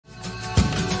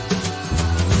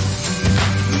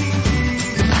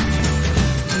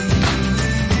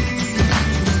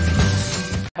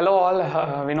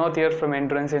Vinod here from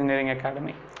Entrance Engineering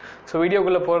Academy. So video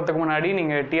குள்ள போறதுக்கு முன்னாடி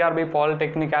நீங்க TRB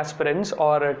Polytechnic aspirants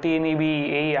or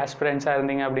TNEB-AE aspirants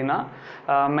இருந்தீங்க அப்படினா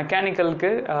மெக்கானிக்கலுக்கு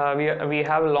we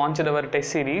have launched our test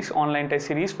series, online test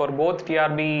series for both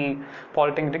TRB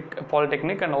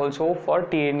Polytechnic and also for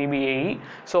TNEB-AE.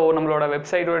 So நம்மளோட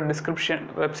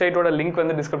வெப்சைட்டோட link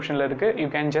வந்து டிஸ்கிரிப்ஷன்ல இருக்கு. You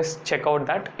can just check out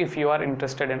that if you are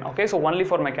interested in. Okay, so only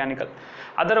for mechanical.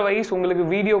 Otherwise உங்களுக்கு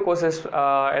video courses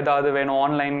ஏதாவது வேணும்,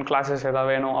 online classes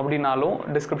ஏதாவது வேணும் அப்படினாலும்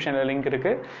டிஸ்கிரிப்ஷன்ல லிங்க்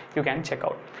இருக்கு. You can check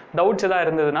out. Doubts ஏதாவது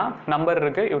இருந்ததுனா நம்பர்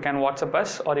இருக்கு. You can WhatsApp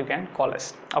us or you can call us.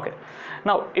 Okay.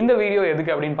 Now இந்த வீடியோ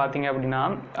எதுக்கு அப்படினு பாத்தீங்க அப்படினா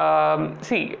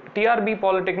see TRB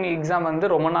Polytechnic exam வந்து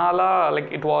ரொம்ப நாளா like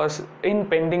it was in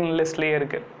pending listலயே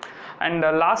இருக்கு. And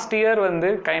last year வந்து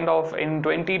kind of in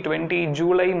 2020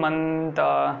 July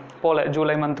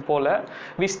month போல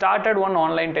we started one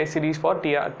online test series for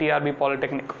TRB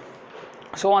Polytechnic.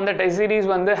 So on the test series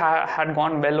வந்து had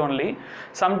gone well only.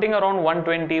 Something around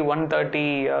 120-130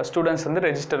 students வந்து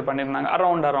register பண்ணிருந்தாங்க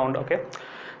around okay.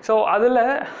 So adula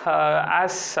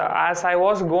as I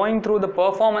was going through the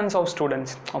performance of students,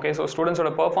 okay, so students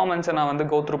oda performance na vandu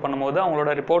go through பண்ணும்போது அவங்களோட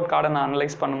report card na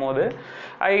analyze பண்ணும்போது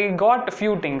I got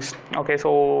few things, okay,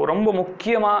 so ரொம்ப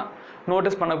முக்கியமா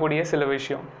notice பண்ணக்கூடிய சில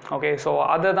விஷயம், okay, so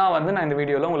அதை தான் வந்து நான் இந்த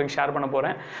வீடியோவில் உங்களுக்கு ஷேர் பண்ண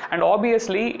போகிறேன். அண்ட்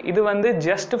ஆப்வியஸ்லி இது வந்து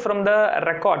just from the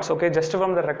records, okay, just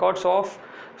from the records of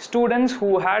students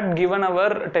who had given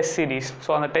our test series. So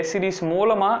அந்த டெஸ்ட் சீரீஸ்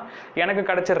மூலமாக எனக்கு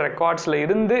கிடைச்ச ரெக்கார்ட்ஸில்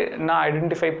இருந்து நான்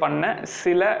ஐடென்டிஃபை பண்ண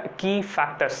சில கீ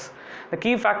ஃபேக்டர்ஸ். இந்த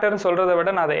கீ ஃபேக்டர்னு சொல்கிறத விட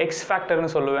நான் அதை எக்ஸ் ஃபேக்டர்னு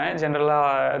சொல்லுவேன் ஜென்ரலாக.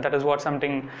 That is what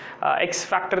something X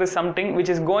factor is something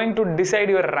which is going to decide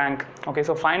your rank. Okay,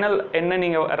 so final என்ன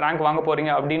நீங்கள் ரேங்க் வாங்க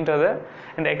போகிறீங்க அப்படின்றத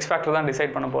இந்த எக்ஸ் ஃபேக்டர் தான்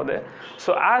டிசைட் பண்ண போகுது.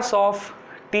 So as of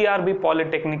TRB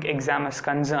Polytechnic exam is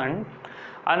concerned,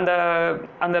 அந்த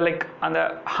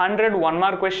 100 1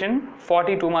 mark question,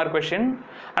 40 2 mark question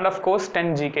and of course 10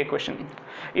 GK question.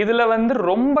 இதில் வந்து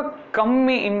ரொம்ப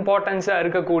கம்மி இம்பார்ட்டன்ஸாக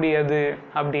இருக்கக்கூடியது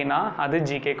அப்படின்னா அது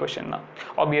GK கொஷின் தான்.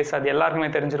 ஆப்வியஸ் அது எல்லாருக்குமே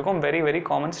தெரிஞ்சிருக்கும், very very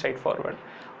common straight forward.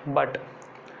 But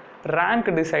rank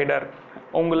decider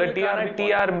உங்களை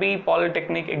TRB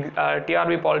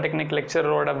Polytechnic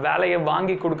லெக்சரோட வேலையை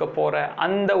வாங்கி கொடுக்க போகிற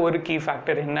அந்த ஒரு கீ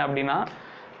ஃபேக்டர் என்ன அப்படின்னா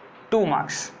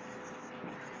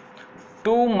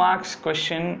 2 marks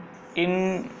question in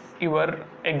your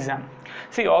exam.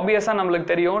 See, obviously நம்மளுக்கு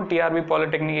தெரியும் TRB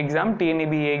Polytechnic exam,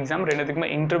 TNEB-AE exam ரெண்டுத்துக்குமே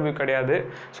இன்டர்வியூ கிடையாது.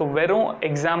 ஸோ வெறும்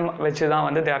எக்ஸாம் வச்சு தான்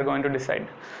வந்து they are going to decide.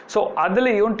 So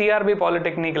அதுலேயும் TRB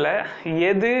Polytechnicல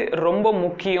எது ரொம்ப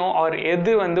முக்கியம் ஆர்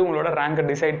எது வந்து உங்களோட ரேங்கை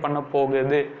டிசைட் பண்ண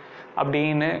போகுது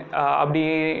அப்படின்னு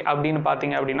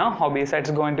பார்த்தீங்க அப்படின்னா ஆப்வியஸாக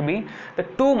it's going to be the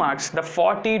 2 marks, the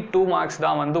 42 marks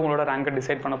தான் வந்து உங்களோட ரேங்கை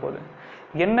டிசைட் பண்ண போகுது.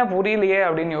 என்ன புரியலையே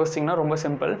அப்படின்னு யோசிச்சிங்கன்னா ரொம்ப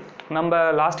சிம்பிள். நம்ம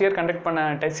லாஸ்ட் இயர் கண்டக்ட் பண்ண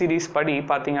டெஸ்ட் சீரீஸ் படி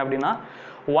பார்த்தீங்க அப்படின்னா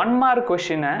 1 mark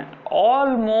கொஷினை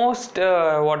almost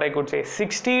what I could say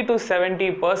 60 to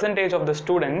 70% of the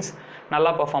students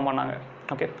நல்லா பர்ஃபார்ம் பண்ணாங்க.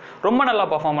 ஓகே, ரொம்ப நல்லா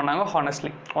பர்ஃபார்ம் பண்ணாங்க.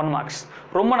 ஹானஸ்ட்லி 1 marks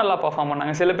ரொம்ப நல்லா பர்ஃபார்ம்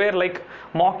பண்ணாங்க. சில பேர் லைக்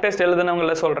மாக் டெஸ்ட்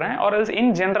எழுதுனவங்கள சொல்கிறேன், ஆர் எல்ஸ்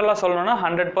இன் ஜென்ரலாக சொல்லணும்னா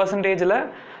 100%ல்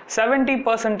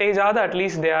 70%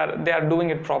 at least they are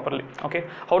doing it properly. Okay,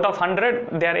 out of 100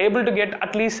 they are able to get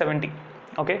at least 70.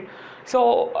 Okay, so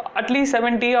at least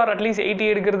 70 or at least 80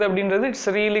 எடுக்கிறது அப்படின்றது it's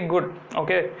really good.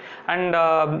 Okay,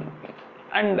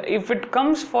 and if it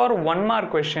comes for 1 mark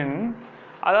question,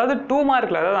 அதாவது 2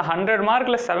 markல, அதாவது 100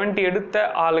 markல 70 எடுத்த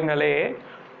ஆளுங்களே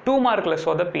 2 markல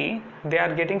சொதப்பி they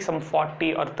are getting some 40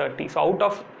 or 30. So out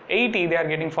of 80 they are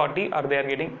getting 40 or they are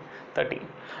getting 30.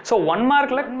 So 1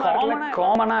 markல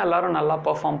காமனாக எல்லாரும் நல்லா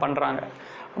perform பண்ணுறாங்க.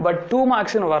 பட் 2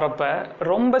 marksன்னு வரப்போ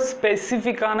ரொம்ப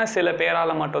ஸ்பெசிஃபிக்கான சில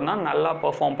பேரால் மட்டும்தான் நல்லா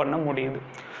பெர்ஃபார்ம் பண்ண முடியுது.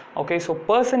 ஓகே, ஸோ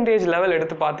பர்சன்டேஜ் லெவல்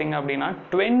எடுத்து பார்த்தீங்க அப்படின்னா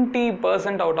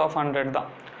 20% அவுட் ஆஃப் 100 தான்.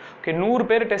 ஓகே, 100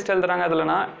 பேர் டெஸ்ட் எழுதுறாங்க,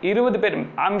 அதுலனா 20 பேர்,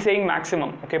 I'm saying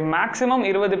maximum, okay, maximum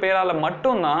 20 பேரால்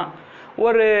மட்டும்தான்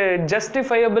ஒரு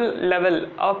ஜஸ்டிஃபையபிள் லெவல்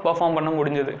ஆஃப் பெர்ஃபார்ம் பண்ண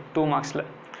முடிஞ்சது 2 marksல.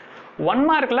 1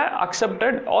 markல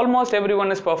accepted, almost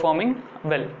everyone is performing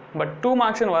well, but 2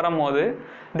 marksன்னு வரும்போது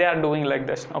they are doing like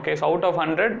this. Okay, so out of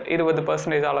 100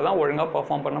 20% தான் ஒழுங்காக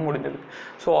பெர்ஃபார்ம் பண்ண முடிஞ்சது.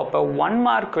 ஸோ அப்போ 1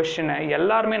 mark கொஷினை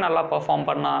எல்லாருமே நல்லா பெர்ஃபார்ம்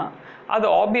பண்ணால் அது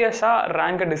ஆப்வியஸாக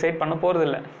ரேங்கை டிசைட் பண்ண போகிறது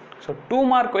இல்லை. ஸோ 2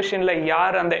 mark கொஷினில்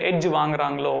யார் அந்த edge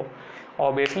வாங்குறாங்களோ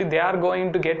obviously they are going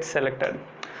to get selected.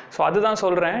 So அதுதான்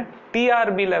சொல்கிறேன்,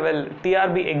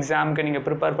 TRB எக்ஸாமுக்கு நீங்கள்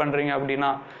ப்ரிப்பேர் பண்ணுறீங்க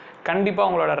அப்படின்னா கண்டிப்பாக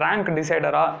உங்களோட ரேங்க்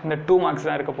டிசைடராக இந்த 2 marks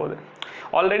தான் இருக்க போகுது.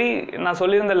 ஆல்ரெடி நான்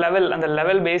சொல்லியிருந்த அந்த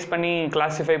லெவல் பேஸ் பண்ணி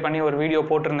கிளாஸிஃபை பண்ணி ஒரு வீடியோ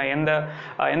போட்டிருந்தேன்.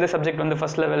 எந்த சப்ஜெக்ட் வந்து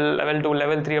ஃபஸ்ட் லெவல், லெவல் 2,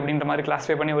 லெவல் 3 அப்படின்ற மாதிரி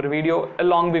கிளாஸிஃபை பண்ணி ஒரு வீடியோ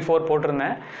லாங் பிஃபோர்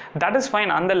போட்டிருந்தேன். That is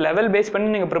fine. அந்த லெவல் பேஸ் பண்ணி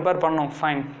நீங்கள் ப்ரிப்பேர் பண்ணணும்,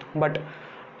 ஃபைன். பட்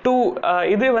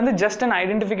இது வந்து just an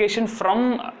identification from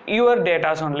your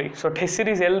datas only. So test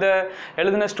series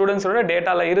எழுதின ஸ்டூடெண்ட்ஸோட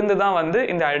டேட்டாவில் இருந்து தான் வந்து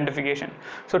இந்த identification.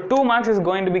 So 2 marks is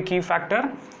going to be key factor.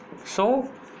 So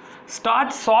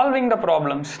start solving the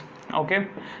problems. Okay,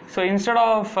 so instead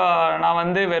of நான்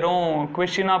வந்து வெறும்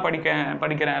கொஷினாக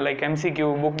படிக்கிறேன் லைக் எம்சிக்யூ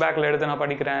புக் பேக்கில் எடுத்து நான்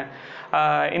படிக்கிறேன்,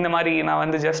 இந்த மாதிரி நான்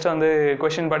வந்து ஜஸ்ட் வந்து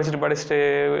கொஷின் படிச்சுட்டு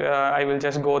ஐ வில்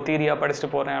ஜஸ்ட் கோ தியரியாக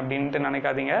படிச்சுட்டு போகிறேன் அப்படின்ட்டு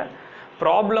நினைக்காதீங்க.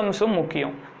 ப்ராப்ளம்ஸும்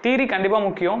முக்கியம், தியரி கண்டிப்பாக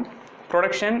முக்கியம்.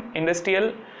 Production, industrial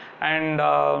and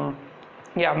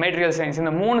material science,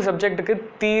 இந்த 3 சப்ஜெக்ட்டுக்கு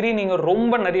தியரி நீங்கள்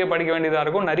ரொம்ப நிறைய படிக்க வேண்டியதாக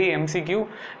இருக்கும், நிறைய எம்சிக்யூ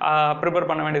ப்ரிப்பேர்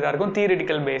பண்ண வேண்டியதாக இருக்கும்,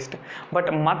 தியரிட்டிக்கல் பேஸ்டு. பட்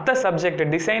மற்ற சப்ஜெக்ட்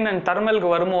டிசைன் அண்ட் தெர்மலுக்கு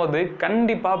வரும்போது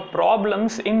கண்டிப்பாக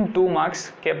ப்ராப்ளம்ஸ் இன் 2 marks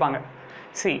கேட்பாங்க.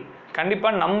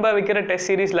 கண்டிப்பாக நம்ம வைக்கிற டெஸ்ட்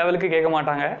சீரிஸ் லெவலுக்கு கேட்க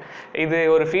மாட்டாங்க. இது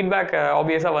ஒரு ஃபீட்பேக்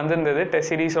ஆப்வியஸாக வந்திருந்தது,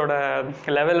 டெஸ்ட் சீரிஸோட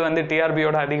லெவல் வந்து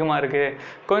டிஆர்பியோட அதிகமாக இருக்குது,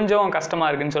 கொஞ்சம் கஷ்டமாக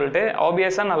இருக்குதுன்னு சொல்லிட்டு.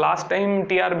 ஆப்வியஸாக நான் last time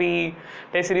TRP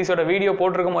test சீரிஸோட video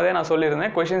போட்டிருக்கும் போதே நான்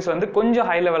சொல்லியிருந்தேன், கொஷின்ஸ் வந்து கொஞ்சம்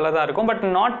ஹை லெவலில் தான் இருக்கும், but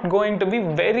not going to be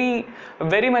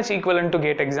very much ஈக்குவலன் to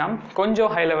get exam,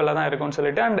 கொஞ்சம் ஹை லெவலில் தான் இருக்கும்னு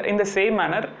சொல்லிட்டு. அண்ட் இந்த சேம்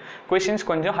மேனர் கொஷின்ஸ்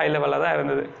கொஞ்சம் ஹை லெவலில் தான்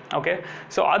இருந்தது. ஓகே,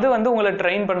 ஸோ அது வந்து உங்களை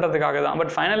ட்ரெயின் பண்ணுறதுக்காக தான்.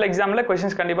 பட் ஃபைனல் எக்ஸாமில்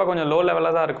கொஷின்ஸ் கண்டிப்பாக கொஞ்சம் லோ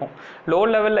லெவலில் தான் இருக்கும். லோ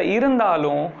லெவலில்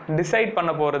இருந்தாலும் டிசைட்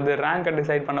பண்ண போகிறது, ரேங்கை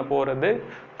டிசைட் பண்ண போகிறது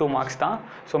 2 marks தான்.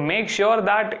 So make sure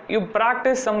that you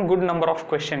practice some good number of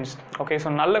questions. Okay, so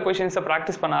நல்ல கொஷின்ஸை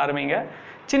ப்ராக்டிஸ் பண்ண ஆரம்பிங்க.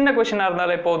 சின்ன கொஷினாக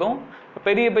இருந்தாலே போதும்.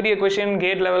 பெரிய கொஷின்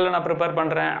கேட் லெவலில் நான் ப்ரிப்பேர்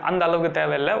பண்ணுறேன் அந்த அளவுக்கு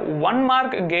தேவையில்லை. 1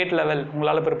 mark கேட் லெவல்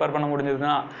உங்களால் ப்ரிப்பேர் பண்ண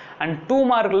முடிஞ்சதுன்னா, அண்ட் 2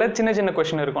 markல சின்ன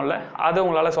கொஷின் இருக்கும்ல, அதை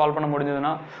உங்களால் சால்வ் பண்ண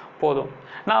முடிஞ்சதுன்னா போதும்.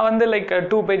 நான் வந்து லைக்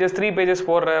 2 pages 3 pages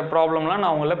போடுற ப்ராப்ளம்லாம்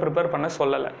நான் உங்களை ப்ரிப்பேர் பண்ண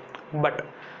சொல்லலை. பட்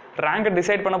ரேங்கை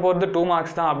டிசைட் பண்ண போகிறது 2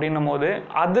 marks தான் அப்படின்னும் போது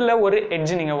அதில் ஒரு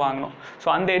எட்ஜ் நீங்கள் வாங்கணும். ஸோ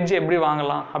அந்த எட்ஜ் எப்படி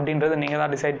வாங்கலாம் அப்படின்றத நீங்கள்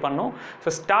தான் டிசைட் பண்ணணும்.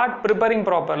 So start preparing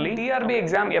properly. TRP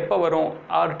exam எப்போ வரும்,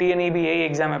 ஆர் TNEB-AE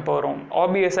எக்ஸாம் எப்போ வரும்?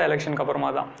 ஆப்வியஸாக எலெக்ஷனுக்கு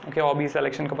அப்புறமா தான். ஓகே, ஆப்வியஸாக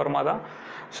எலெக்ஷனுக்கு அப்புறமா தான்.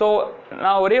 ஸோ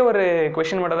நான் ஒரே ஒரு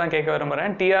கொஷின் மட்டும் தான் கேட்க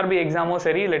விரும்புகிறேன். டிஆர்பி எக்ஸாமும்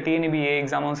சரி இல்லை TNEB-AE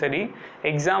எக்ஸாமும் சரி,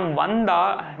 எக்ஸாம்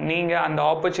வந்தால் நீங்கள் அந்த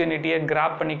ஆப்பர்ச்சுனிட்டியை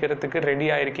கிராப் பண்ணிக்கிறதுக்கு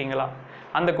ரெடியாக இருக்கீங்களா?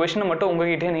 அந்த கொஷினை மட்டும்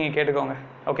உங்ககிட்டே நீங்கள் கேட்டுக்கோங்க.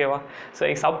 ஓகேவா? ஸோ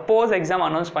சப்போஸ் எக்ஸாம்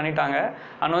அனௌன்ஸ்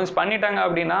பண்ணிட்டாங்க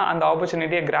அப்படின்னா அந்த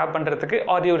ஆப்பர்ச்சுனிட்டியை கிராப் பண்ணுறதுக்கு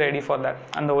are you ready for that?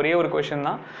 அந்த ஒரே ஒரு கொஷின்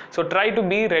தான். So try to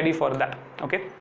be ready for that. Okay.